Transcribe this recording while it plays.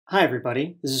Hi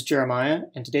everybody, this is Jeremiah,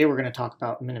 and today we're going to talk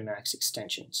about Minimax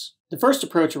extensions. The first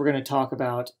approach we're going to talk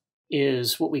about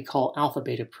is what we call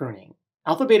alpha-beta pruning.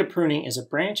 Alpha-beta pruning is a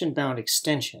branch and bound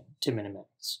extension to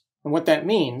Minimax. And what that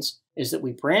means is that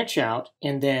we branch out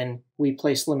and then we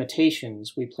place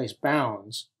limitations, we place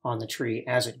bounds on the tree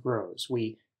as it grows.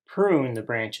 We prune the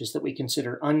branches that we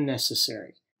consider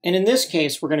unnecessary. And in this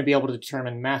case, we're going to be able to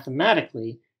determine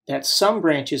mathematically that some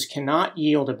branches cannot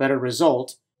yield a better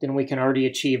result than we can already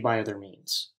achieve by other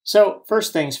means. So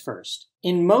first things first.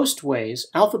 In most ways,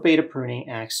 alpha-beta pruning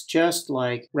acts just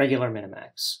like regular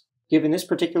Minimax. Given this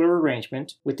particular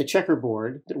arrangement with the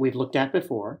checkerboard that we've looked at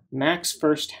before, Max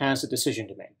first has a decision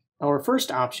to make. Our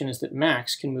first option is that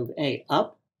Max can move A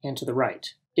up and to the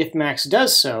right. If Max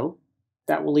does so,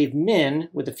 that will leave Min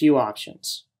with a few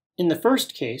options. In the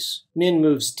first case, Min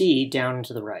moves D down and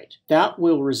to the right. That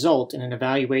will result in an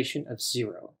evaluation of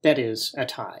 0, that is, a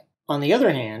tie. On the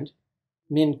other hand,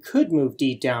 Min could move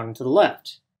D down and to the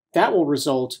left. That will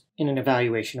result in an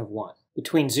evaluation of 1.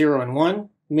 Between 0 and 1,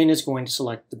 Min is going to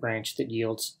select the branch that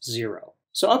yields 0.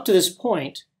 So up to this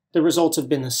point, the results have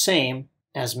been the same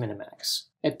as Minimax.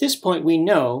 At this point, we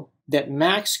know that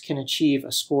Max can achieve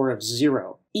a score of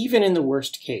 0, even in the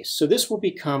worst case. So this will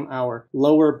become our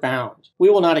lower bound. We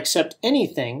will not accept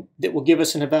anything that will give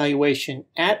us an evaluation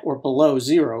at or below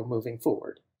 0 moving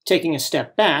forward. Taking a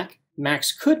step back,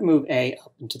 Max could move A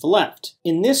up and to the left.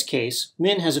 In this case,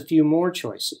 Min has a few more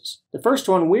choices. The first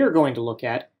one we're going to look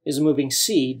at is moving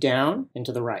C down and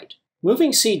to the right.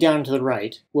 Moving C down and to the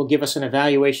right will give us an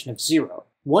evaluation of 0.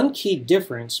 One key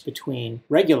difference between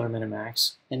regular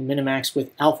Minimax and Minimax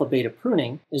with alpha-beta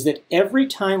pruning is that every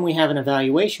time we have an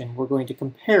evaluation, we're going to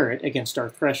compare it against our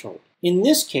threshold. In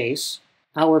this case,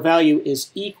 our value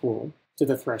is equal to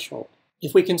the threshold.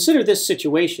 If we consider this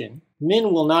situation,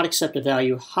 Min will not accept a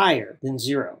value higher than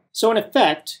 0. So in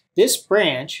effect, this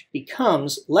branch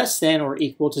becomes less than or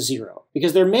equal to 0,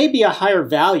 because there may be a higher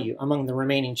value among the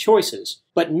remaining choices,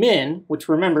 but Min, which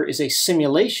remember is a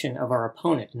simulation of our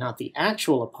opponent, not the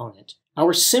actual opponent,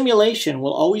 our simulation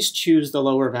will always choose the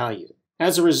lower value.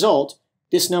 As a result,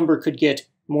 this number could get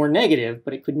more negative,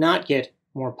 but it could not get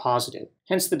more positive,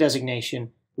 hence the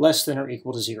designation less than or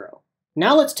equal to 0.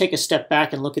 Now let's take a step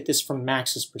back and look at this from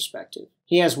Max's perspective.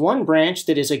 He has one branch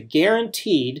that is a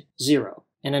guaranteed 0,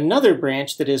 and another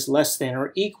branch that is less than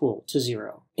or equal to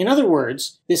 0. In other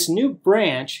words, this new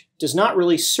branch does not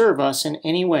really serve us in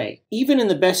any way. Even in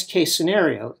the best case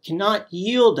scenario, it cannot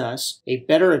yield us a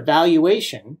better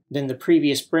evaluation than the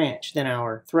previous branch, than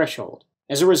our threshold.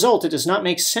 As a result, it does not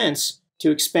make sense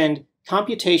to expend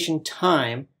computation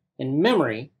time and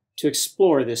memory to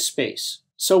explore this space.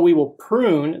 So we will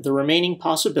prune the remaining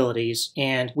possibilities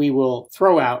and we will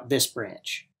throw out this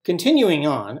branch. Continuing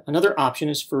on, another option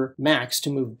is for Max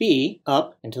to move B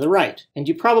up and to the right. And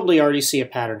you probably already see a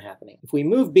pattern happening. If we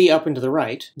move B up and to the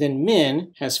right, then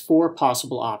Min has 4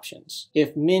 possible options.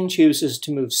 If Min chooses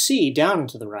to move C down and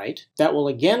to the right, that will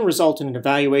again result in an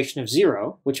evaluation of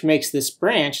 0, which makes this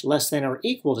branch less than or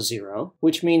equal to 0,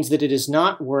 which means that it is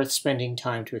not worth spending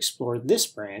time to explore this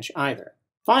branch either.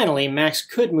 Finally, Max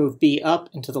could move B up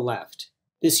and to the left.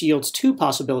 This yields 2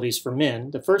 possibilities for Min,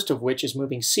 the first of which is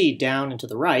moving C down and to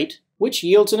the right, which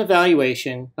yields an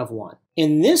evaluation of 1.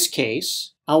 In this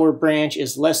case, our branch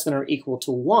is less than or equal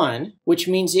to 1, which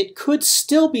means it could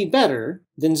still be better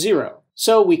than 0.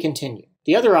 So we continue.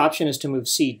 The other option is to move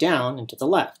C down and to the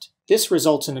left. This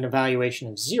results in an evaluation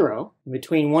of 0.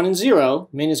 Between 1 and 0,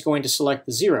 Min is going to select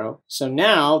the 0, so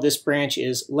now this branch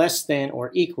is less than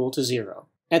or equal to 0.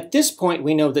 At this point,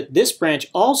 we know that this branch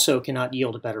also cannot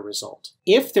yield a better result.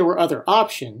 If there were other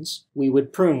options, we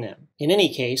would prune them. In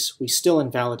any case, we still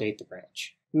invalidate the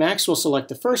branch. Max will select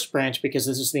the first branch because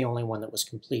this is the only one that was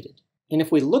completed. And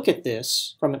if we look at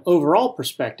this from an overall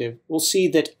perspective, we'll see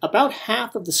that about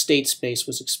half of the state space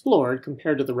was explored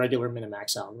compared to the regular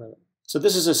Minimax algorithm. So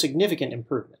this is a significant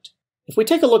improvement. If we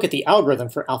take a look at the algorithm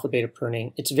for alpha-beta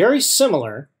pruning, it's very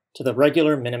similar to the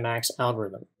regular Minimax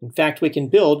algorithm. In fact, we can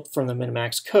build from the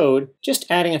Minimax code, just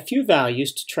adding a few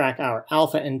values to track our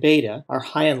alpha and beta, our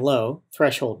high and low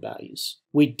threshold values.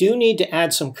 We do need to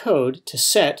add some code to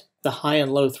set the high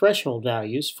and low threshold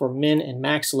values for Min and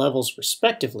Max levels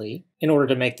respectively in order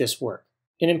to make this work.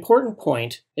 An important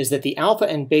point is that the alpha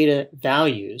and beta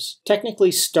values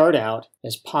technically start out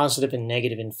as positive and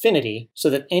negative infinity so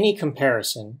that any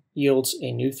comparison yields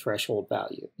a new threshold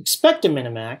value.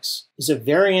 Expectiminimax is a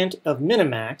variant of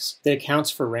Minimax that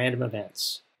accounts for random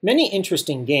events. Many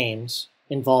interesting games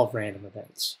involve random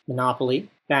events. Monopoly,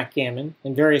 backgammon,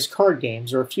 and various card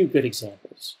games are a few good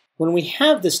examples. When we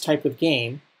have this type of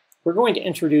game, we're going to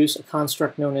introduce a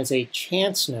construct known as a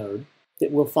chance node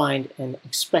that we'll find an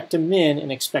Expectimin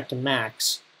and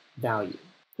Expectimax value.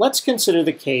 Let's consider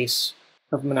the case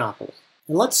of Monopoly.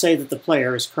 And let's say that the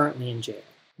player is currently in jail.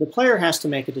 The player has to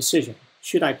make a decision.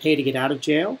 Should I pay to get out of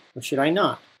jail or should I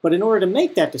not? But in order to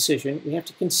make that decision, we have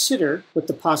to consider what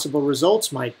the possible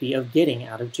results might be of getting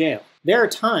out of jail. There are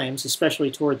times,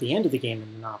 especially toward the end of the game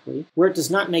in Monopoly, where it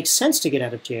does not make sense to get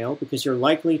out of jail because you're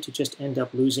likely to just end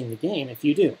up losing the game if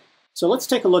you do. So let's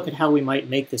take a look at how we might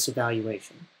make this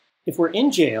evaluation. If we're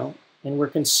in jail and we're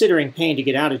considering paying to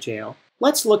get out of jail,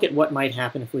 let's look at what might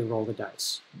happen if we roll the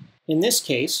dice. In this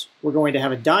case, we're going to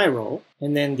have a die roll,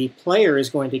 and then the player is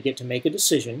going to get to make a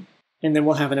decision, and then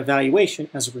we'll have an evaluation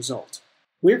as a result.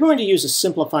 We're going to use a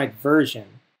simplified version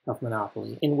of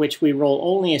Monopoly in which we roll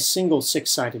only a single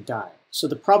six-sided die, so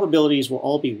the probabilities will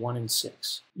all be 1 in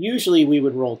 6. Usually we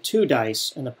would roll 2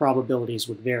 dice and the probabilities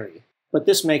would vary, but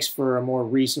this makes for a more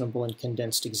reasonable and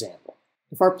condensed example.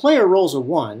 If our player rolls a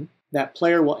 1, that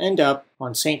player will end up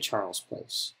on St. Charles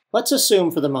Place. Let's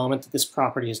assume for the moment that this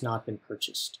property has not been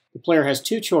purchased. The player has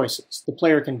 2 choices. The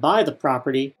player can buy the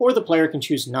property, or the player can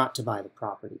choose not to buy the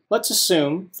property. Let's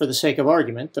assume, for the sake of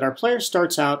argument, that our player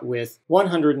starts out with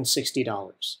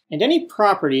 $160. And any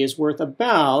property is worth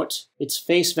about its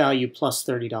face value plus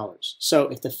 $30. So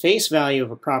if the face value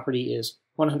of a property is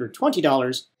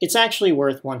 $120, it's actually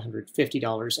worth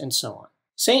 $150, and so on.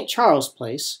 St. Charles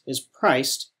Place is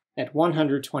priced at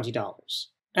 $120.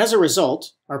 As a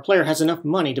result, our player has enough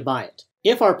money to buy it.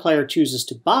 If our player chooses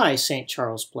to buy St.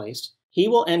 Charles Place, he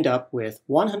will end up with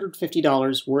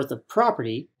 $150 worth of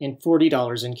property and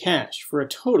 $40 in cash, for a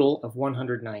total of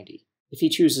 $190. If he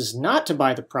chooses not to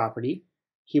buy the property,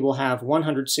 he will have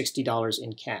 $160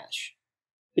 in cash.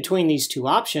 Between these two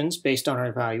options, based on our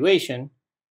evaluation,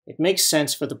 it makes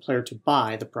sense for the player to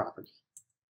buy the property.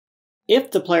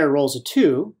 If the player rolls a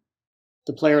 2,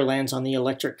 the player lands on the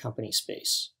electric company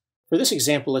space. For this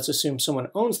example, let's assume someone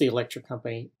owns the electric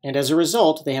company, and as a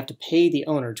result, they have to pay the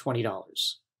owner $20.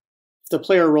 If the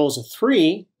player rolls a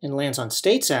 3 and lands on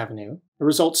States Avenue, a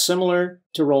result similar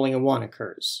to rolling a 1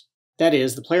 occurs. That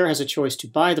is, the player has a choice to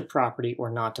buy the property or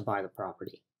not to buy the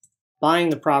property. Buying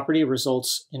the property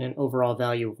results in an overall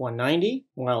value of $190,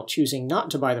 while choosing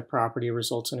not to buy the property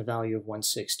results in a value of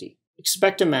 $160.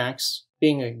 Expectimax,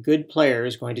 being a good player,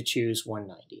 is going to choose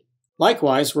 $190.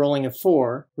 Likewise, rolling a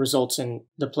 4 results in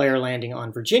the player landing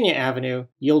on Virginia Avenue,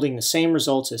 yielding the same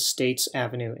results as States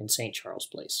Avenue and St. Charles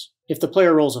Place. If the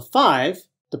player rolls a 5,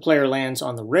 the player lands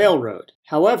on the railroad.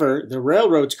 However, the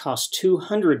railroads cost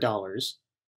 $200,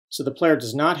 so the player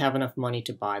does not have enough money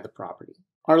to buy the property.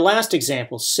 Our last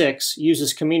example, 6,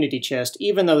 uses community chest,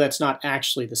 even though that's not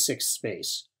actually the 6th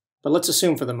space. But let's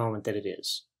assume for the moment that it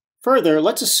is. Further,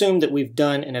 let's assume that we've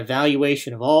done an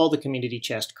evaluation of all the community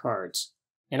chest cards.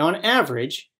 And on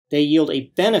average, they yield a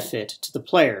benefit to the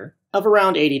player of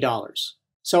around $80.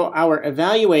 So our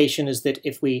evaluation is that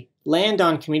if we land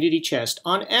on community chest,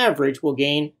 on average, we'll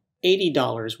gain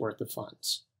 $80 worth of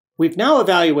funds. We've now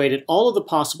evaluated all of the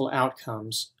possible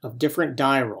outcomes of different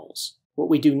die rolls. What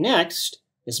we do next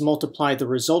is multiply the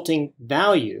resulting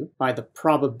value by the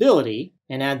probability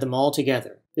and add them all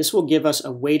together. This will give us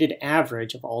a weighted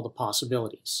average of all the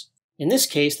possibilities. In this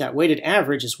case, that weighted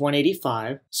average is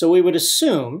 185, so we would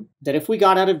assume that if we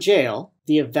got out of jail,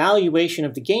 the evaluation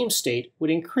of the game state would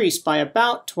increase by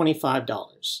about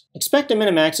 $25.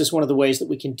 Expectiminimax is one of the ways that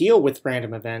we can deal with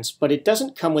random events, but it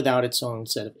doesn't come without its own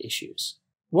set of issues.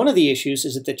 One of the issues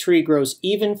is that the tree grows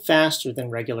even faster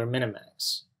than regular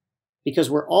Minimax,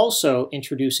 because we're also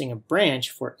introducing a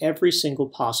branch for every single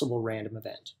possible random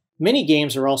event. Many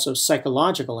games are also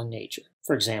psychological in nature,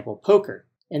 for example, poker.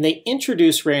 And they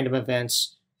introduce random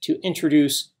events to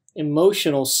introduce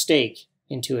emotional stake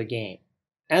into a game.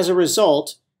 As a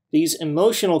result, these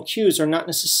emotional cues are not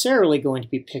necessarily going to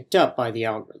be picked up by the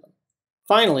algorithm.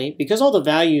 Finally, because all the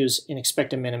values in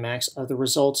Expectiminimax are the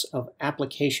results of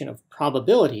application of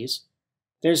probabilities,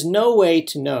 there's no way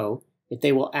to know if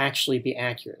they will actually be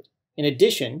accurate. In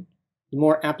addition, the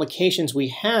more applications we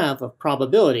have of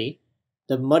probability,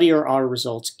 the muddier our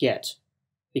results get,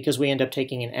 because we end up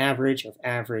taking an average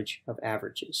of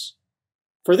averages.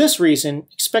 For this reason,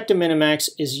 Expectiminimax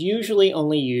is usually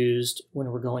only used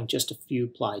when we're going just a few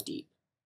ply deep.